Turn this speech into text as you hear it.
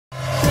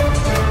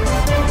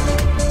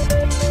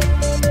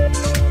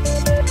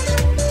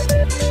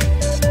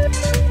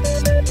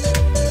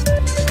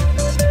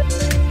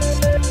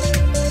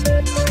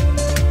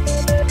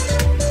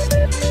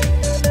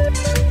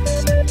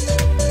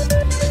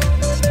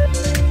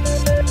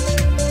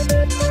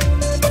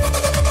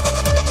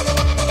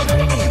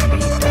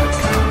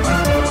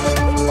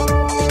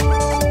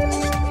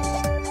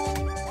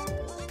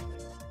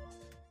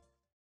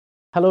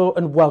Hello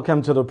and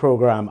welcome to the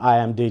program. I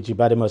am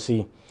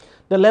DEJI360.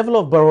 The level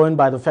of borrowing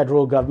by the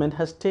federal government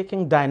has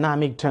taken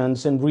dynamic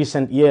turns in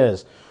recent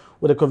years.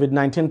 With the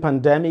COVID-19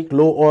 pandemic,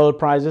 low oil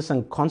prices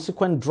and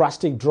consequent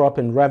drastic drop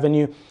in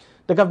revenue,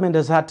 the government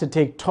has had to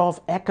take tough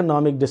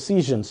economic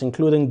decisions,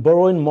 including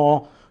borrowing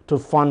more to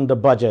fund the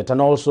budget and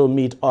also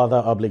meet other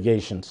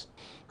obligations.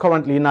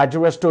 Currently,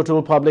 Nigeria's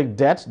total public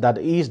debt, that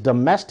is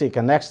domestic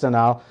and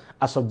external,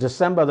 as of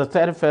December the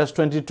 31st,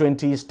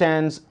 2020,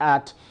 stands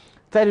at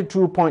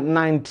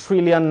 32.9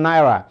 trillion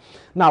naira.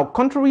 Now,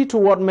 contrary to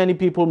what many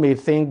people may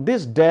think,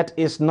 this debt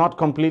is not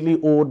completely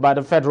owed by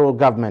the federal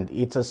government.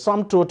 It's a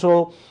sum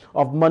total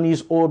of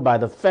monies owed by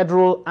the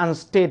federal and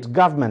state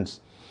governments.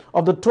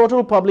 Of the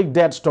total public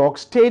debt stock,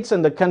 states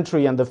in the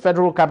country and the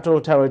Federal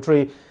Capital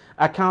Territory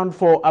account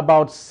for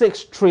about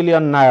 6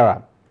 trillion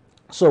naira.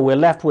 So we're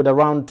left with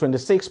around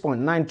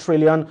 26.9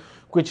 trillion,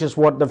 which is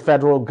what the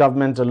federal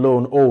government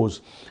alone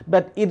owes.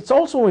 But it's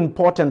also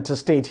important to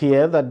state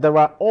here that there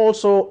are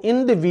also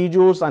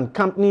individuals and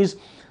companies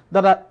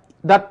that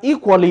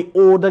equally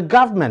owe the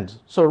government.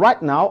 So right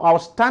now, our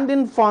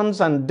standing funds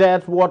and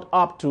debt worth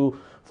up to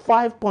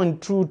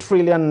 5.2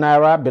 trillion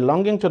naira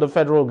belonging to the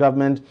federal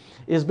government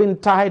is being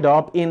tied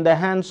up in the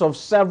hands of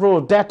several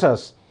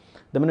debtors.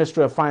 The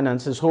Ministry of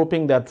Finance is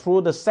hoping that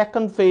through the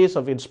second phase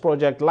of its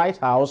project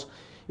Lighthouse,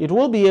 it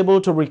will be able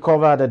to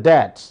recover the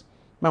debts.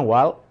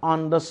 Meanwhile,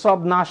 on the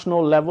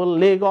subnational level,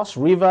 Lagos,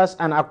 Rivers,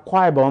 and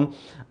Akwa Ibom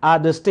are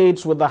the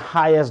states with the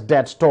highest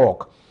debt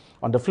stock.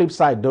 On the flip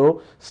side,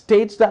 though,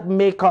 states that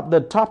make up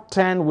the top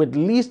 10 with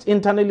least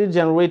internally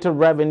generated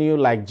revenue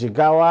like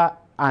Jigawa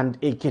and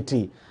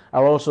Ekiti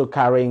are also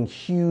carrying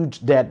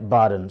huge debt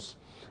burdens.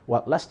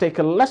 Well, let's take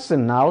a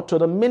listen now to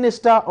the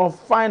Minister of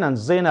Finance,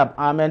 Zainab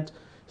Ahmed,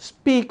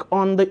 speak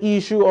on the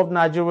issue of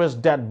Nigeria's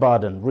debt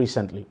burden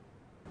recently.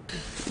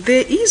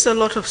 There is a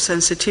lot of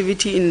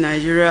sensitivity in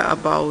Nigeria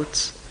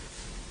about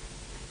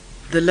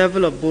the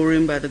level of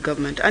borrowing by the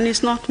government, and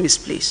it's not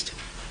misplaced.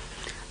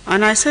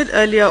 And I said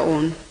earlier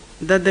on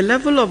that the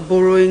level of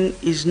borrowing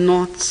is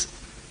not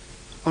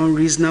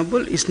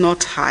unreasonable, it's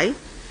not high.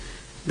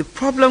 The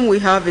problem we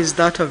have is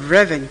that of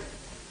revenue.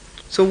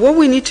 So what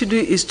we need to do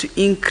is to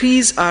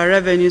increase our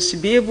revenues to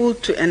be able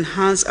to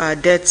enhance our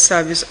debt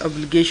service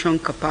obligation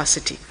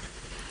capacity.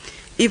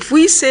 If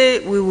we say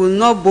we will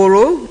not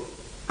borrow,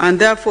 and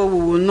therefore we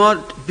will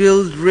not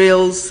build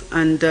rails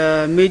and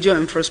major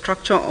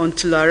infrastructure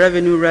until our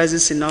revenue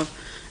rises enough,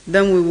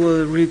 then we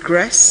will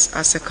regress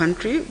as a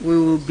country, we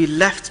will be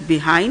left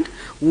behind,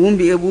 we won't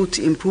be able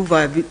to improve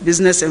our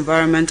business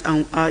environment,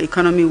 and our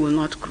economy will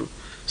not grow.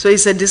 So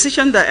it's a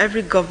decision that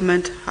every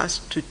government has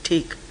to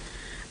take.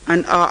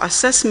 And our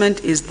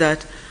assessment is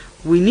that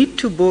we need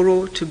to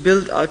borrow to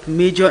build out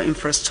major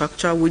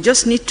infrastructure. We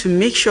just need to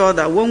make sure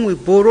that when we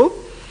borrow,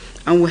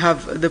 and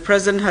the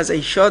president has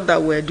assured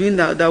that we're doing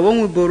that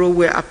when we borrow,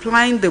 we're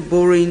applying the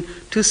borrowing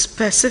to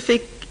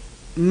specific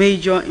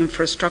major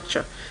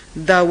infrastructure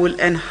that will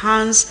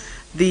enhance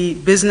the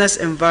business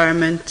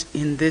environment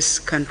in this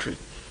country.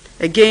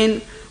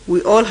 Again,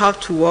 we all have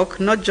to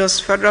work, not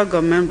just federal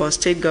government, but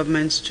state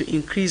governments, to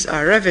increase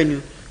our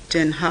revenue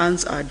to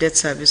enhance our debt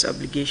service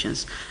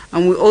obligations.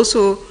 And we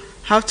also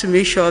have to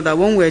make sure that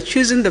when we're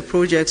choosing the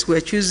projects,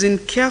 we're choosing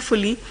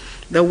carefully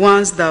the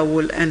ones that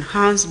will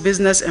enhance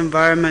business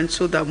environment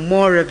so that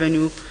more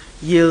revenue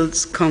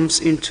yields comes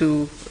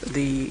into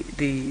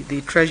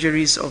the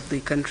treasuries of the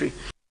country.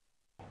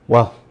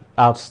 Well,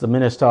 that's the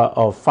Minister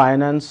of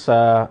Finance,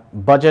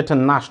 Budget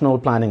and National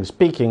Planning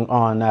speaking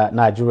on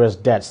Nigeria's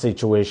debt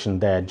situation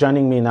there.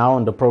 Joining me now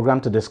on the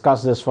program to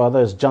discuss this further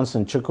is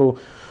Johnson Chukwu,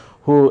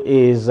 who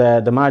is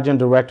the Managing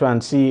Director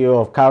and CEO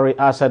of Cowrie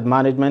Asset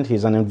Management.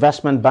 He's an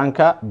investment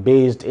banker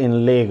based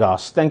in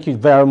Lagos. Thank you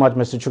very much,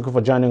 Mr. Chukwu,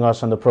 for joining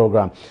us on the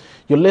program.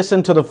 You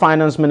listened to the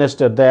Finance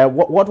Minister there.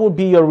 What would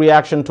be your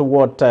reaction to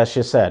what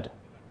she said?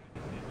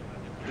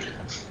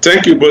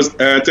 Thank you, boss.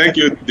 Thank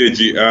you,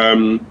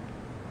 Deji.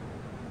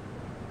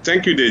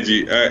 Thank you,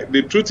 Deji.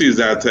 The truth is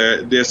that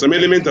there's some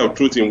element of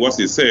truth in what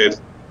he said,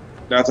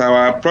 that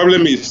our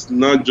problem is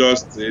not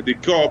just the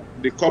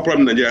core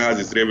problem Nigeria has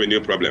is revenue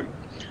problem.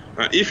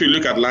 If you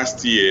look at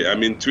last year,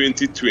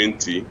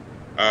 2020,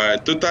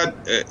 total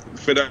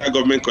federal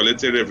government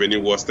collected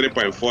revenue was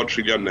 3.4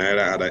 trillion naira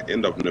at the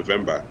end of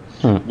November.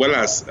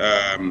 Whereas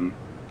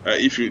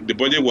the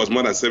budget was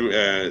more than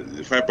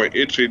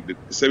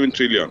 7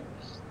 trillion.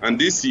 And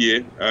this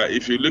year,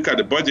 if you look at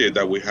the budget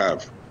that we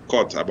have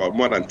cut about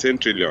more than 10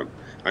 trillion,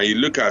 and you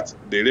look at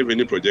the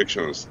revenue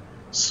projections,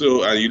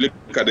 and you look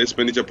at the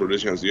expenditure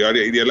projections, you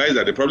realize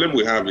that the problem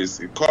we have is,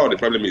 the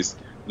problem is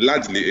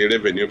largely a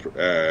revenue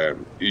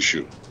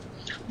issue.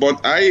 But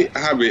I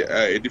have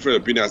a different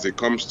opinion as it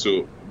comes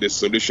to the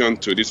solution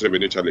to this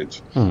revenue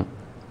challenge.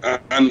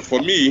 And for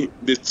me,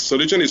 the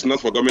solution is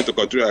not for government to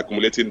continue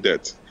accumulating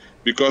debt,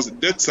 because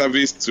debt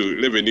service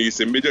to revenue is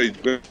a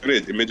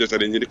major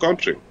challenge in the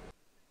country.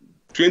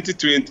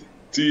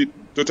 2020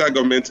 total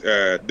government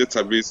debt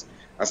service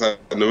as of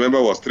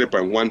November was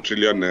 3.1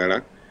 trillion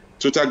naira.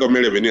 Total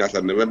government revenue as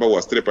of November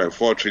was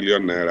 3.4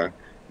 trillion naira.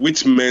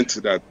 which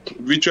meant that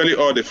virtually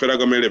all the federal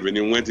government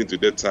revenue went into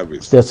debt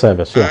service. Debt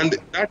service, yeah. And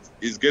that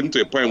is getting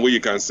to a point where you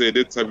can say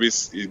debt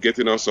service is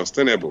getting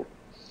unsustainable.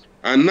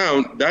 And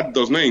now that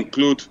does not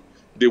include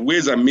the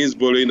ways and means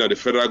borrowing of the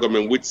federal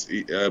government, which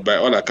by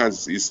all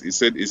accounts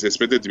is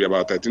expected to be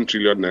about 13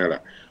 trillion naira,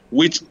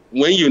 which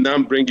when you now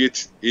bring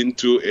it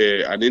into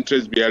an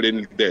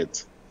interest-bearing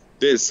debt,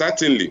 then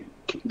certainly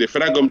the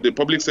federal government, the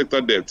public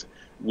sector debt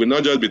will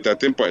not just be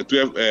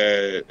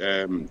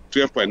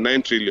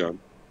 12.9 trillion.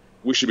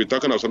 We should be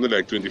talking of something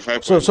like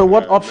 25. So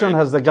what option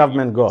has the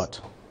government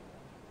got?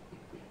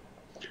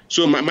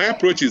 So my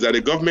approach is that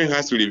the government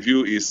has to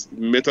review its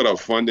method of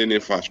funding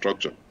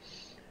infrastructure.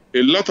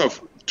 A lot of,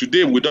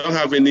 today we don't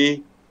have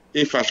any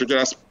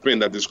infrastructural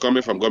spend that is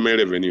coming from government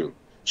revenue.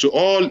 So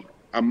all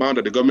amount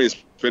that the government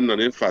is spending on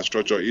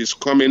infrastructure is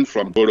coming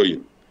from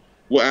borrowing.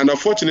 Well, and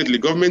unfortunately,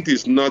 government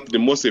is not the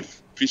most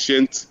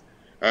efficient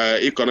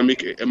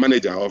economic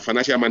manager or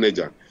financial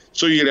manager.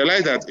 So you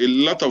realize that a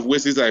lot of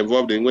wastes are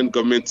involved in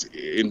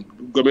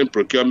government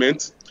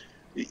procurement.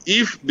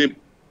 If the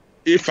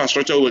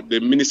infrastructure the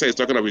minister is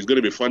talking about is going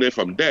to be funded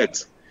from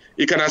debt,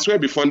 it can as well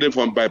be funded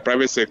by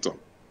private sector,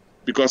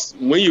 because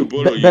when you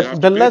borrow, you have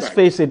to pay let's back.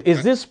 face it,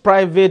 is this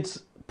private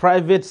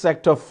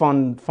sector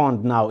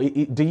fund now?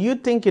 Do you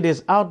think it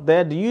is out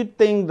there? Do you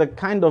think the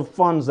kind of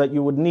funds that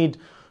you would need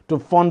to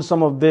fund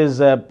some of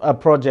these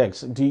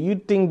projects, do you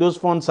think those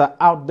funds are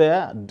out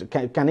there?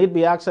 Can it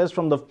be accessed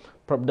from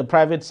the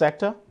private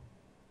sector?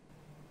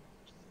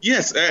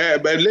 Yes,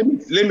 but let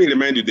me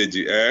remind you,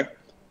 DEJI,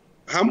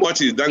 how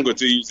much is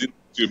Dangote using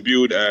to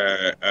build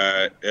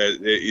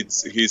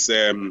his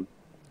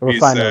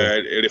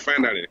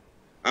refinery?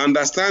 I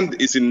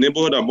understand it's in the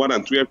neighborhood of more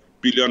than $12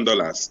 billion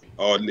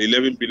or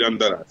 $11 billion.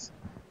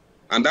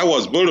 And that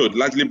was borrowed,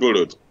 largely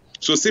borrowed.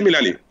 So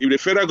similarly, if the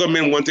federal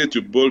government wanted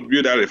to build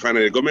that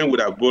refinery, the government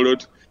would have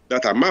borrowed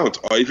that amount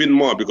or even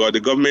more, because the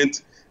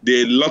government,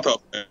 there are a lot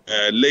of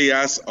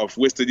layers of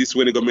wastages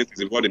when the government is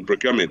involved in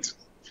procurement.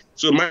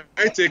 So my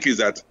take is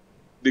that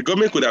the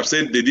government could have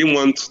said they didn't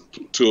want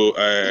to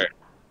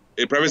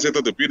a private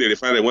sector to build a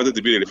refinery, wanted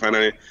to build a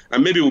refinery,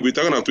 and maybe we'll be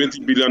talking about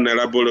 $20 billion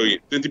borrowing,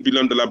 $20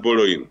 billion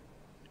borrowing.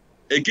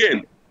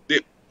 Again,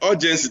 the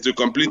urgency to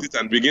complete it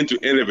and begin to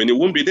earn revenue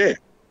won't be there.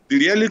 The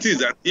reality is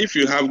that if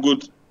you have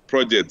good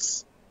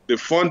projects, the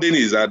funding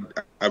is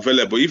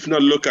available, if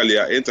not locally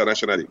or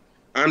internationally.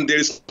 And there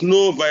is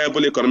no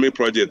viable economic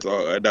project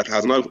that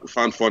has not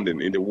found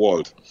funding in the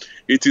world.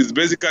 It is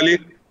basically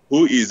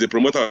who is the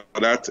promoter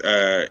of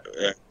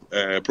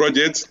that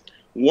project,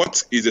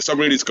 what is the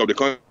sovereign risk of the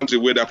country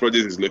where that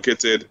project is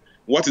located,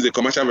 what is the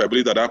commercial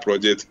viability of that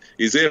project,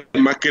 is there a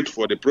market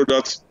for the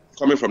product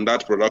coming from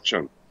that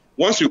production.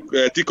 Once you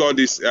tick all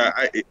these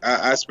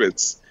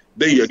aspects,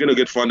 then you're going to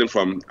get funding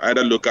from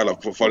either local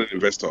or foreign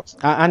investors.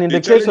 And in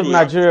the case of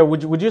Nigeria,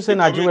 would you say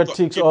Nigeria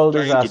ticks all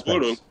these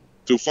aspects?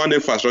 To fund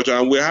infrastructure,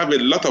 and we have a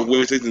lot of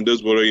wastage in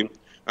those borrowing.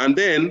 And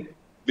then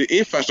the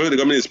infrastructure the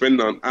government is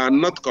spending on are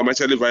not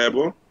commercially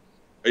viable.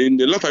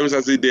 In a lot of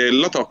instances, there are a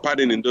lot of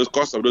padding in those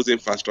costs of those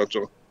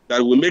infrastructure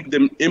that will make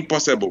them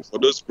impossible for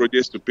those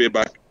projects to pay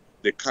back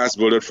the cash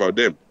borrowed for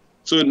them.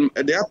 So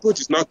the approach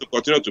is not to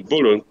continue to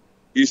borrow,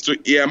 is to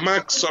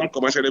earmark some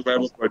commercially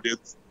viable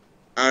projects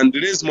and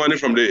raise money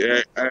from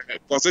the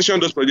concession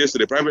those projects to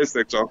the private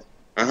sector,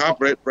 and have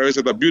private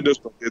sector build those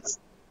projects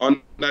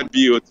on that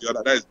BOT,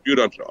 or that is build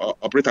on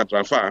operate and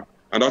transfer,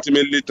 and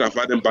ultimately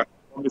transfer them back to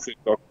the public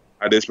sector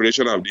at the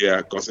expiration of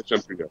their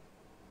concession period.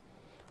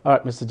 All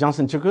right, Mr.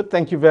 Johnson Chukwu,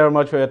 thank you very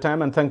much for your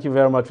time, and thank you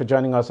very much for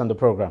joining us on the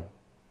program.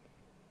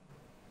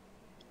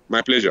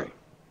 My pleasure.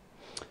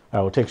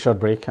 I will take a short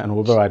break, and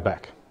we'll be right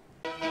back.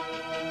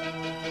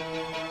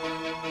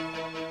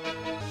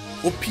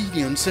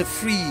 Opinions are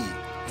free,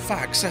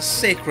 facts are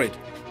sacred,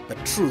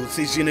 but truth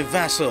is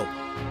universal.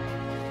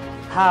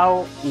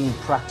 How, in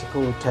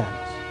practical terms,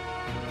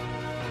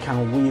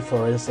 can we,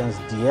 for instance,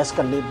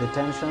 de-escalate the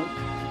tension?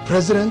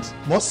 President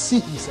must see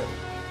himself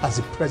as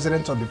the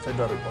President of the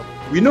Federal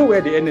Republic. We know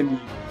where the enemy is.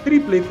 3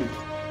 places.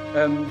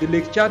 The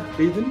Lake Chad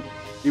Basin,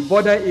 the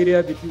border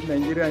area between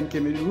Nigeria and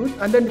Cameroon,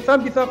 and then the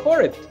Sambisa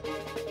Forest.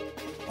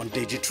 On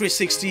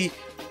DEJI360,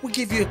 we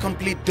give you a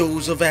complete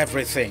dose of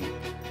everything.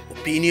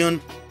 Opinion,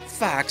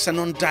 facts, and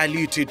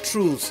undiluted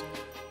truth.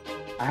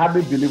 I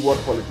hardly believe what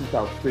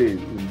politicians say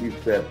in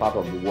this part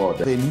of the world.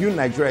 A new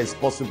Nigeria is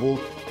possible,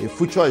 a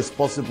future is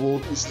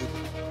possible.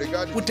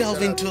 We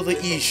delve into the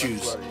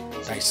issues,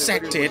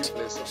 dissect it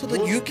so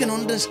that you can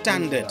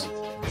understand it,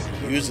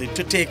 use it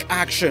to take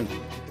action.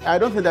 I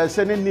don't think there's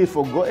any need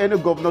for any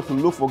governor to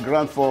look for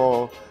grant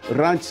for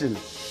ranching.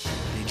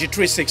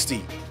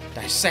 DEJI360,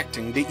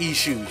 dissecting the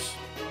issues.